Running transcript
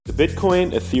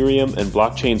Bitcoin, Ethereum, and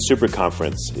Blockchain Super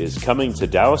Conference is coming to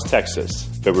Dallas, Texas,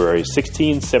 February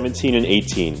 16, 17, and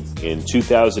 18 in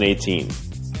 2018.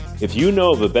 If you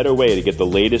know of a better way to get the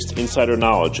latest insider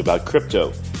knowledge about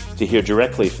crypto, to hear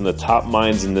directly from the top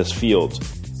minds in this field,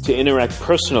 to interact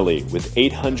personally with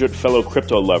 800 fellow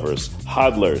crypto lovers,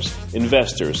 hodlers,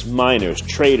 investors, miners,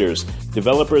 traders,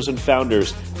 developers, and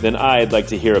founders, then I'd like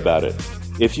to hear about it.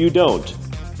 If you don't,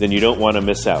 then you don't want to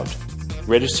miss out.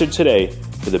 Register today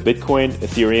for the Bitcoin,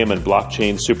 Ethereum, and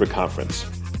Blockchain Super Conference.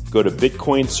 Go to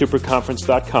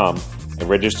bitcoinsuperconference.com and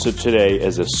register today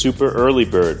as a super early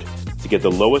bird to get the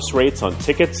lowest rates on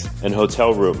tickets and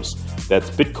hotel rooms.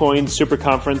 That's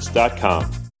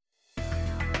bitcoinsuperconference.com.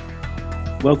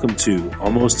 Welcome to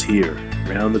Almost Here,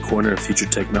 Round the Corner Future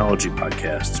Technology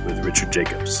Podcasts with Richard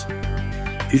Jacobs.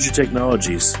 Future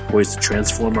technologies poised to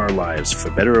transform our lives for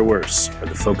better or worse are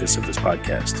the focus of this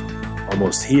podcast.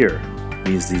 Almost Here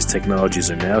means these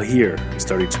technologies are now here and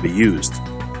starting to be used,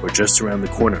 or just around the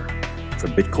corner,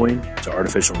 from Bitcoin to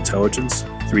artificial intelligence,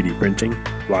 3D printing,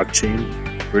 blockchain,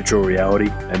 virtual reality,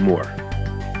 and more.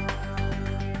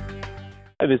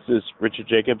 Hi, this is Richard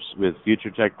Jacobs with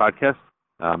Future Tech Podcast.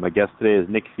 My guest today is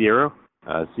Nick Fierro,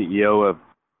 CEO of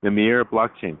Mimir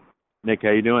Blockchain. Nick,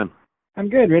 how you doing? I'm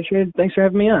good, Richard. Thanks for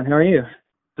having me on. How are you?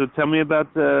 So tell me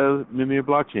about Mimir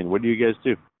Blockchain. What do you guys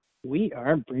do? We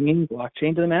are bringing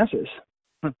blockchain to the masses.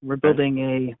 We're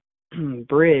building a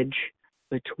bridge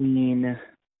between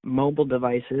mobile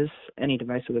devices, any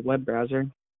device with a web browser,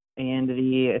 and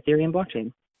the Ethereum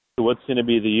blockchain. So what's going to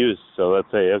be the use? So let's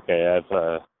say, okay,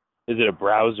 is it a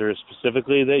browser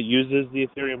specifically that uses the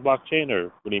Ethereum blockchain,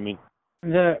 or what do you mean?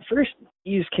 The first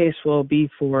use case will be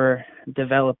for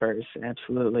developers,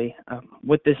 absolutely.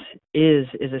 What this is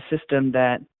a system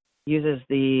that uses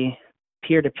the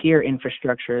peer-to-peer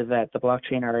infrastructure that the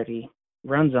blockchain already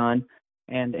runs on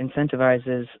and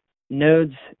incentivizes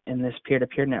nodes in this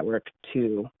peer-to-peer network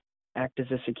to act as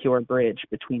a secure bridge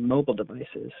between mobile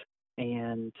devices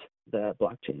and the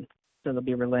blockchain. So they'll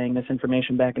be relaying this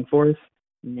information back and forth.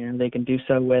 They can do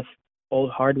so with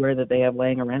old hardware that they have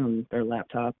laying around, their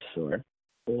laptops or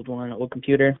old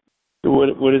computer. So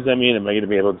what does that mean? Am I going to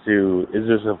be able to, is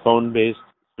this a phone-based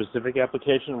specific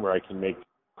application where I can make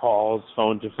calls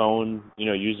phone to phone,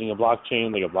 using a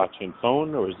blockchain, like a blockchain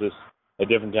phone, or is this a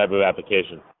different type of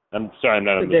application? I'm sorry, I'm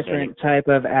not understanding. A different type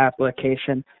of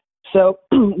application. So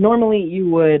normally you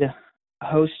would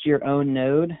host your own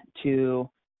node to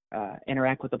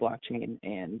interact with the blockchain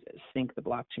and sync the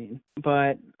blockchain.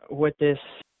 But what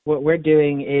we're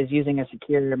doing is using a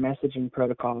secure messaging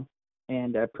protocol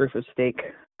and a proof of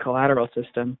stake collateral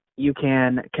system. You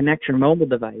can connect your mobile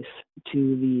device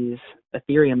to these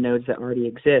Ethereum nodes that already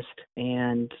exist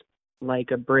and,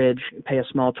 like a bridge, pay a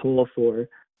small toll for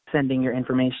sending your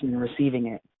information and receiving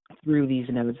it through these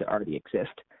nodes that already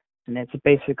exist. And it's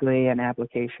basically an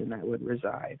application that would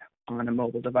reside on a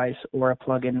mobile device or a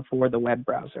plugin for the web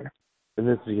browser. And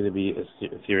this is going to be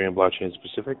Ethereum blockchain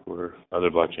specific or other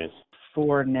blockchains?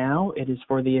 For now, it is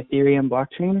for the Ethereum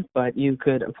blockchain, but you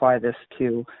could apply this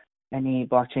to any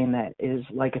blockchain that is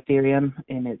like Ethereum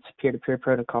in its peer-to-peer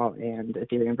protocol and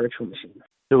Ethereum virtual machine.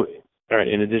 So, all right,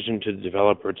 in addition to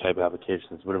developer type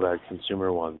applications, what about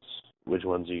consumer ones? Which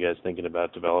ones are you guys thinking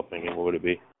about developing, and what would it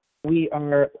be? We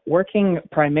are working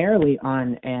primarily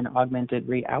on an augmented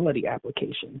reality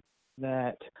application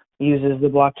that uses the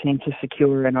blockchain to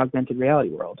secure an augmented reality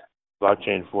world.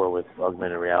 Blockchain for with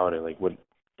augmented reality, like what?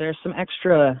 There's some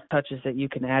extra touches that you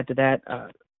can add to that.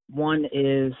 One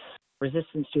is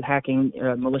resistance to hacking.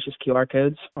 Malicious QR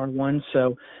codes are one.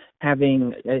 So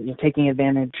taking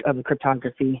advantage of the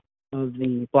cryptography of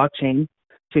the blockchain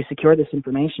to secure this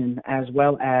information, as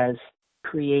well as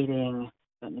creating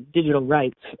digital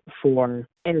rights for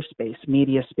airspace,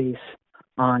 media space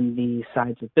on the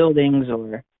sides of buildings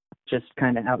or just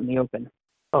kind of out in the open.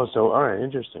 Oh, so all right,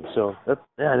 interesting. So I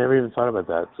never even thought about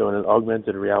that. So in an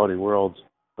augmented reality world,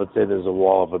 let's say there's a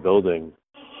wall of a building,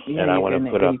 and I want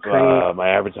to put up my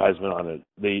advertisement on it.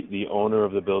 The owner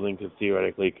of the building could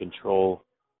theoretically control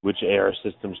which AR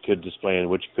systems could display and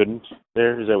which couldn't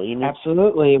there? Is that what you mean?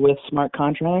 Absolutely, with smart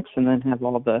contracts, and then have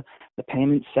all the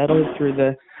payments settled through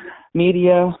the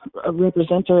media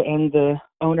representer and the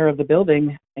owner of the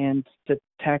building. And to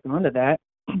tack onto that,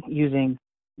 using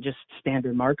just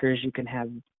standard markers, you can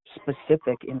have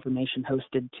specific information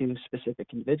hosted to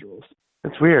specific individuals.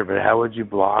 That's weird, but how would you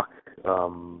block,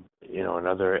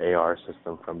 another AR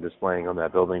system from displaying on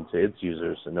that building to its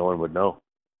users so no one would know?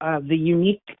 The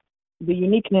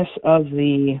uniqueness of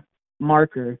the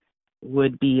marker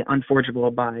would be unforgeable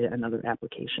by another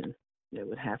application. It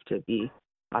would have to be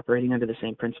operating under the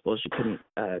same principles. You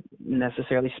couldn't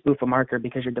necessarily spoof a marker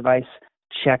because your device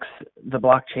checks the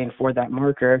blockchain for that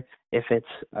marker if it's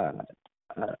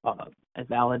a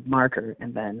valid marker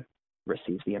and then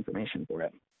receives the information for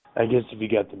it. I guess if you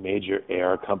got the major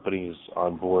AR companies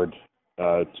on board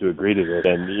to agree to this,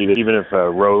 and even if a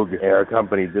rogue AR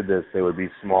company did this, they would be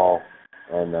small,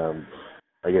 and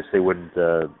I guess they wouldn't,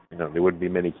 there wouldn't be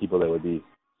many people that would be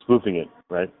spoofing it,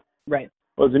 right? Right.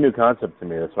 Well, it's a new concept to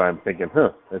me. That's why I'm thinking,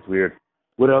 that's weird.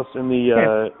 What else in the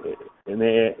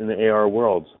AR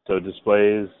world? So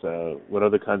displays. What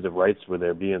other kinds of rights would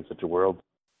there be in such a world?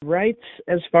 Rights,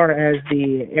 as far as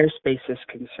the airspace is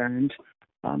concerned,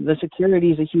 the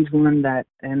security is a huge one,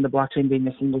 and the blockchain being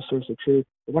a single source of truth.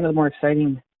 One of the more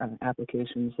exciting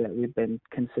applications that we've been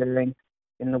considering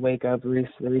in the wake of the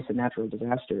recent natural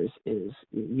disasters is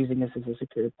using this as a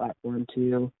secure platform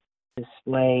to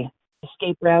display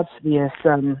escape routes via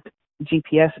some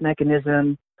GPS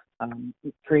mechanism,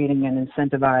 creating an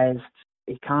incentivized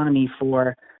economy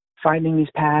for finding these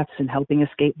paths and helping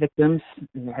escape victims,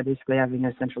 and basically having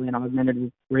essentially an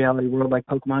augmented reality world like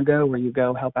Pokemon Go, where you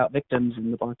go help out victims,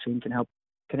 and the blockchain can help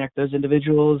connect those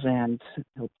individuals and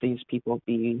help these people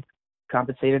be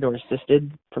compensated or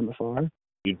assisted from afar.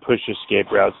 You'd push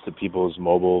escape routes to people's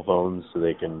mobile phones so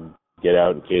they can get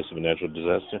out in case of a natural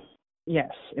disaster?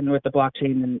 Yes, and with the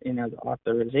blockchain and the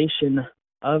authorization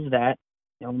of that,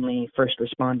 only first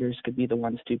responders could be the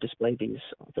ones to display these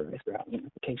authorized routing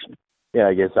applications. Yeah,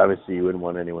 I guess obviously you wouldn't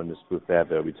want anyone to spoof that.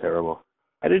 That would be terrible.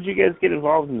 How did you guys get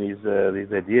involved in these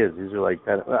ideas? These are like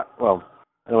kind of, well,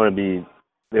 I don't want to be,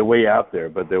 they're way out there,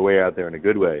 but they're way out there in a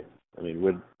good way. I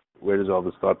mean, where does all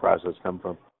this thought process come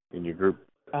from in your group?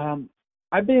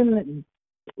 I've been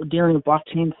dealing with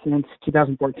blockchain since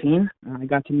 2014. I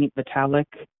got to meet Vitalik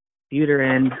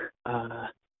Buterin,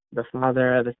 the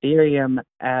father of Ethereum,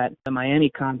 at the Miami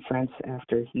conference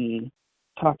after he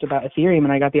talked about Ethereum,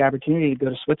 and I got the opportunity to go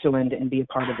to Switzerland and be a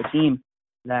part of the team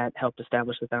that helped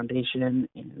establish the foundation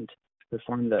and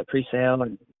perform the pre-sale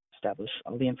and establish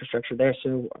all the infrastructure there.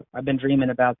 So I've been dreaming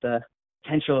about the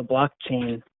potential of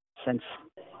blockchain since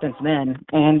then.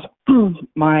 And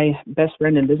my best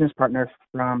friend and business partner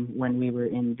from when we were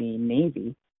in the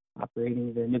Navy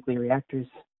operating the nuclear reactors,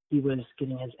 he was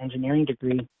getting his engineering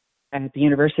degree at the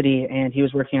university, and he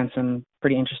was working on some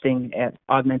pretty interesting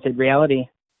augmented reality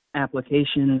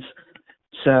applications.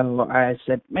 So I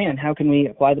said, man, how can we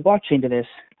apply the blockchain to this?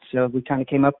 So we kind of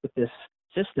came up with this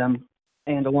system,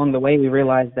 and along the way we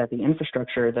realized that the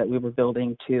infrastructure that we were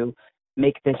building to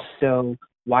make this so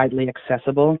widely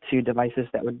accessible to devices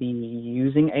that would be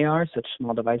using AR, such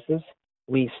small devices,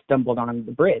 we stumbled on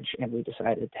the bridge, and we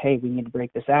decided, hey, we need to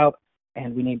break this out,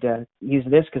 and we need to use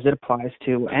this because it applies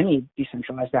to any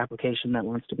decentralized application that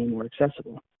wants to be more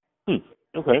accessible.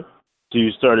 Okay. So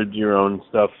you started your own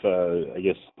stuff, I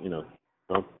guess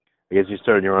you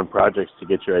started your own projects to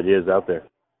get your ideas out there.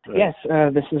 Right? Yes,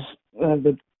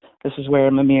 this is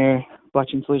where Mimir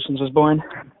Blockchain Solutions was born.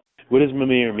 What does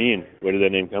Mimir mean? Where did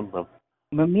that name come from?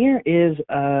 Mimir is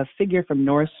a figure from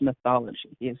Norse mythology.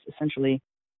 He is essentially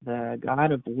the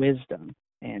god of wisdom,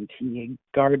 and he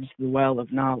guards the well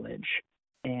of knowledge.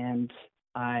 And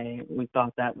we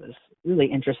thought that was really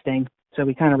interesting, so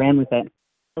we kind of ran with it.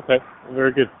 Okay,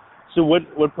 very good. So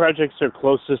what projects are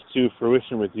closest to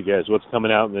fruition with you guys? What's coming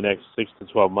out in the next 6 to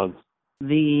 12 months?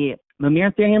 The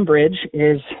Mimir Ethereum Bridge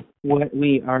is what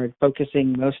we are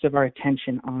focusing most of our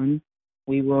attention on.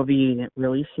 We will be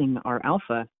releasing our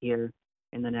alpha here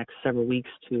in the next several weeks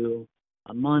to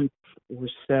a month or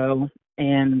so,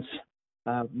 and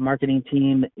marketing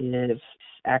team is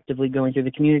actively going through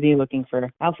the community looking for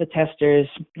alpha testers.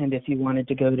 And if you wanted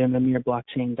to go to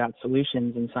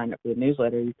mimirblockchain.solutions and sign up for the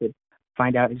newsletter, you could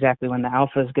find out exactly when the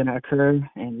alpha is going to occur,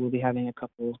 and we'll be having a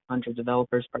couple hundred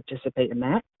developers participate in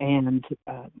that. And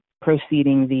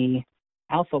proceeding the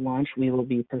alpha launch, we will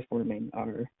be performing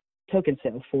our token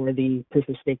sale for the proof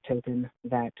of stake token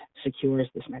that secures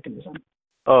this mechanism.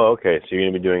 Oh, okay. So you're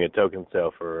going to be doing a token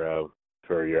sale for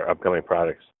your upcoming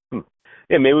products.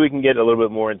 Yeah, maybe we can get a little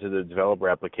bit more into the developer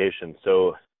application.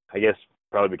 So I guess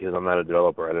probably because I'm not a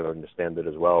developer, I don't understand it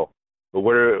as well. But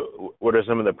what are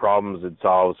some of the problems it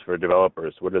solves for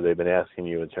developers? What have they been asking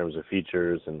you in terms of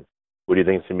features, and what do you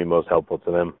think is going to be most helpful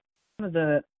to them? One of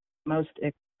the most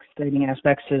exciting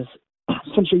aspects is,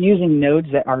 since you're using nodes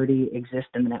that already exist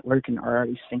in the network and are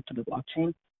already synced to the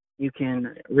blockchain, you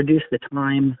can reduce the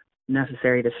time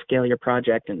necessary to scale your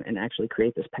project and actually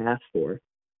create this path for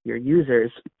your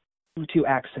users to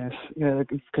access.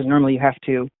 Because normally you have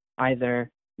to either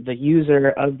the user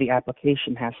of the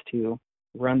application has to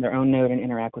run their own node and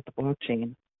interact with the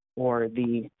blockchain, or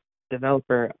the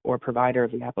developer or provider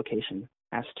of the application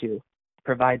has to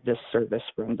provide this service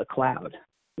from the cloud.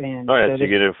 And all right, so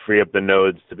you're going to free up the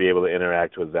nodes to be able to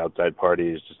interact with outside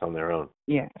parties just on their own.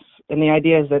 Yes. And the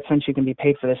idea is that since you can be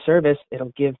paid for the service,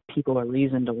 it'll give people a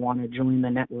reason to want to join the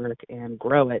network and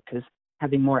grow it, because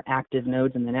having more active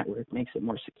nodes in the network makes it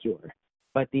more secure.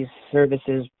 But these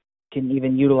services can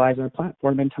even utilize our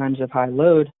platform in times of high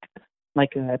load,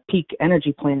 like a peak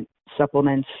energy plant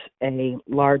supplements a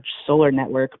large solar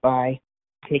network by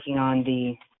taking on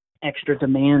the extra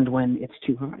demand when it's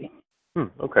too high.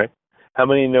 Okay. How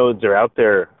many nodes are out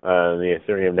there in the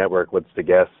Ethereum network? What's the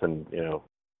guess? And,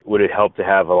 would it help to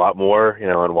have a lot more,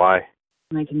 and why?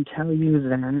 I can tell you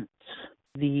that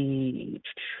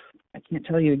I can't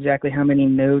tell you exactly how many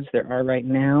nodes there are right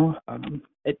now.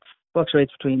 It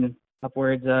fluctuates between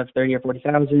upwards of 30 or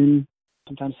 40,000,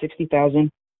 sometimes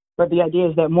 60,000. But the idea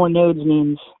is that more nodes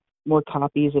means more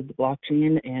copies of the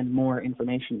blockchain and more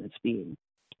information that's being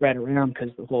spread around,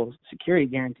 because the whole security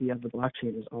guarantee of the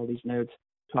blockchain is all these nodes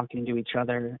talking to each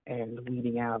other and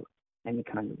weeding out any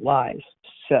kind of lies.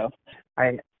 So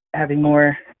having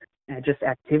more just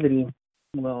activity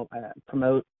will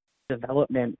promote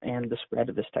development and the spread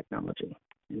of this technology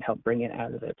and help bring it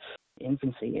out of its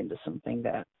infancy into something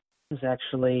that is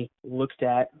actually looked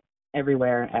at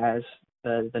everywhere as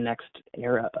the next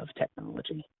era of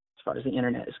technology as far as the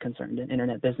internet is concerned, and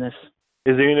internet business.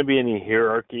 Is there going to be any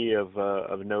hierarchy of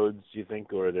nodes, do you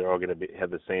think, or they're all going to have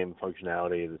the same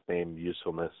functionality, the same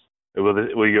usefulness? Or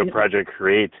will your project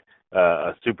create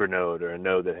a super node or a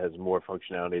node that has more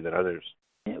functionality than others?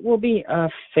 It will be a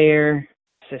fair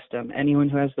system. Anyone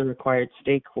who has the required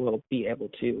stake will be able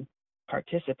to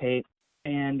participate,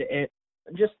 and it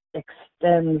just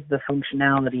extends the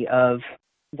functionality of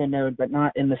the node, but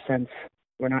not in the sense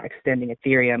we're not extending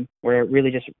Ethereum. We're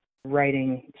really just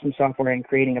writing some software and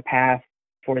creating a path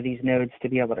for these nodes to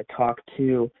be able to talk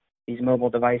to these mobile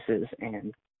devices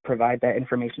and provide that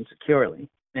information securely.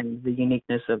 And the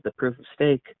uniqueness of the proof of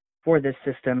stake for this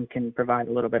system can provide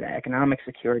a little bit of economic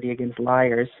security against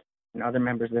liars, and other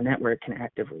members of the network can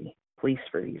actively police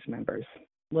for these members.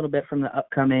 A little bit from the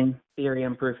upcoming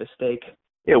Ethereum proof of stake.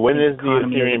 Yeah, when is the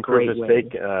Ethereum proof of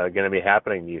stake going to be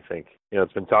happening, do you think?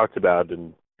 It's been talked about,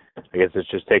 and I guess it's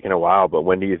just taken a while, but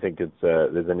when do you think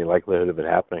there's any likelihood of it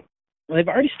happening? Well, they've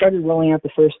already started rolling out the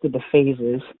first of the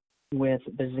phases with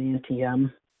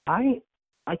Byzantium. I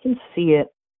can see it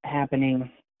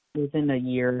happening within a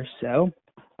year or so.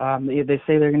 They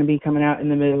say they're going to be coming out in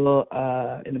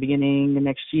the beginning of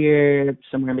next year,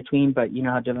 somewhere in between, but you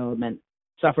know how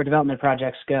software development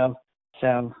projects go.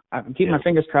 So I'm keeping my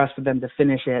fingers crossed for them to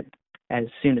finish it as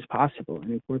soon as possible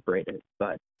and incorporate it.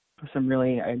 But some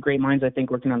really great minds, I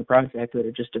think, working on the project that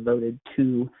are just devoted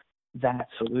to that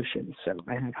solution. So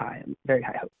I have very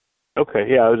high hopes. Okay,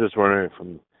 yeah, I was just wondering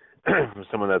from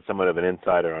someone that's somewhat of an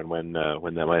insider on when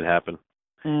that might happen.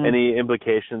 Any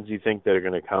implications you think that are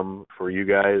going to come for you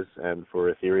guys and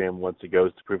for Ethereum once it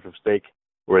goes to proof of stake?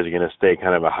 Or is it going to stay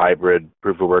kind of a hybrid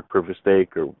proof of work, proof of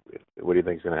stake? Or what do you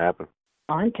think is going to happen?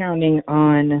 I'm counting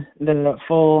on the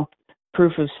full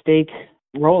proof of stake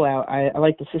rollout. I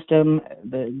like the system,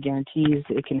 the guarantees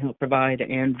it can help provide,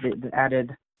 and the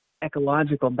added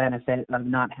ecological benefit of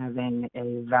not having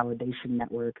a validation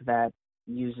network that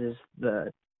uses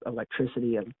the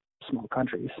electricity of small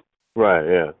countries. Right,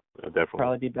 yeah, definitely.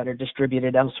 Probably be better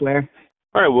distributed elsewhere.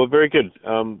 All right, well, very good.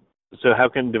 So how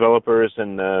can developers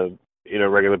and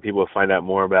regular people find out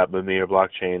more about Mimir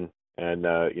blockchain and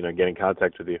get in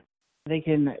contact with you? They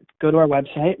can go to our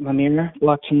website,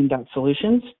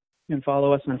 mimirblockchain.solutions, and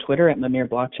follow us on Twitter at Mimir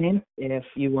Blockchain. If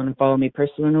you want to follow me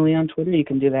personally on Twitter, you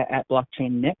can do that at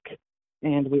BlockchainNick.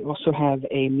 And we also have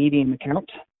a Medium account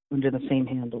under the same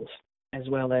handles, as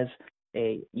well as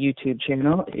a YouTube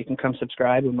channel. You can come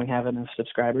subscribe when we have enough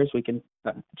subscribers. We can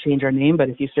change our name, but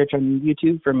if you search on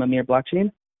YouTube for Mimir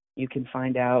Blockchain, you can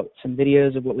find out some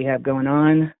videos of what we have going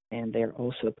on, and they're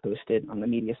also posted on the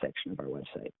media section of our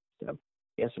website. So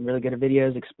we have some really good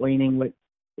videos explaining what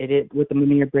the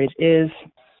Mimir Bridge is,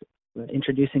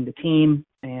 introducing the team,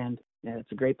 and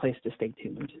it's a great place to stay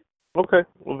tuned. Okay,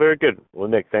 well, very good. Well,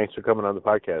 Nick, thanks for coming on the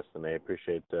podcast, and I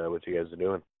appreciate what you guys are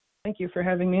doing. Thank you for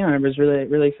having me on. I was really,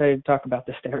 really excited to talk about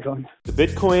this to everyone. The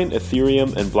Bitcoin,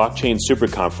 Ethereum, and Blockchain Super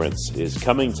Conference is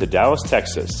coming to Dallas,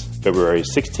 Texas, February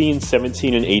 16,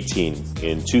 17, and 18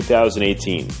 in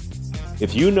 2018.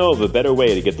 If you know of a better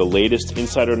way to get the latest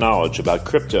insider knowledge about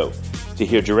crypto, to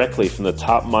hear directly from the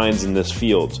top minds in this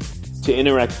field, to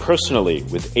interact personally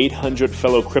with 800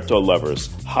 fellow crypto lovers,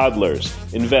 hodlers,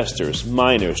 investors,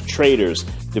 miners, traders,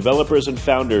 developers, and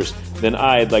founders, then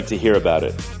I'd like to hear about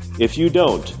it. If you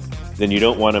don't, then you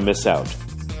don't want to miss out.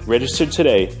 Register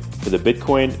today for the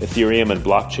Bitcoin, Ethereum, and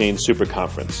Blockchain Super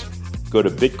Conference. Go to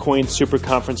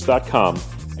bitcoinsuperconference.com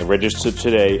and register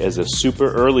today as a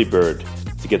super early bird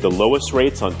to get the lowest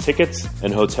rates on tickets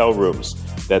and hotel rooms.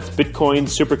 That's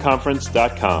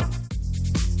bitcoinsuperconference.com.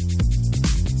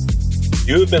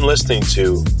 You have been listening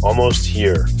to Almost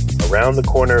Here, Around the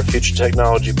Corner Future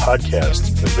Technology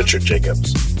podcast with Richard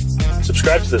Jacobs.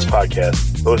 Subscribe to this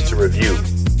podcast, post a review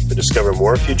to discover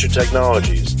more future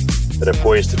technologies that are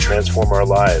poised to transform our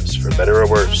lives for better or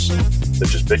worse,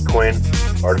 such as Bitcoin,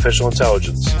 artificial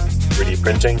intelligence, 3D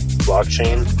printing,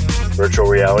 blockchain, virtual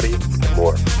reality, and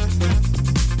more.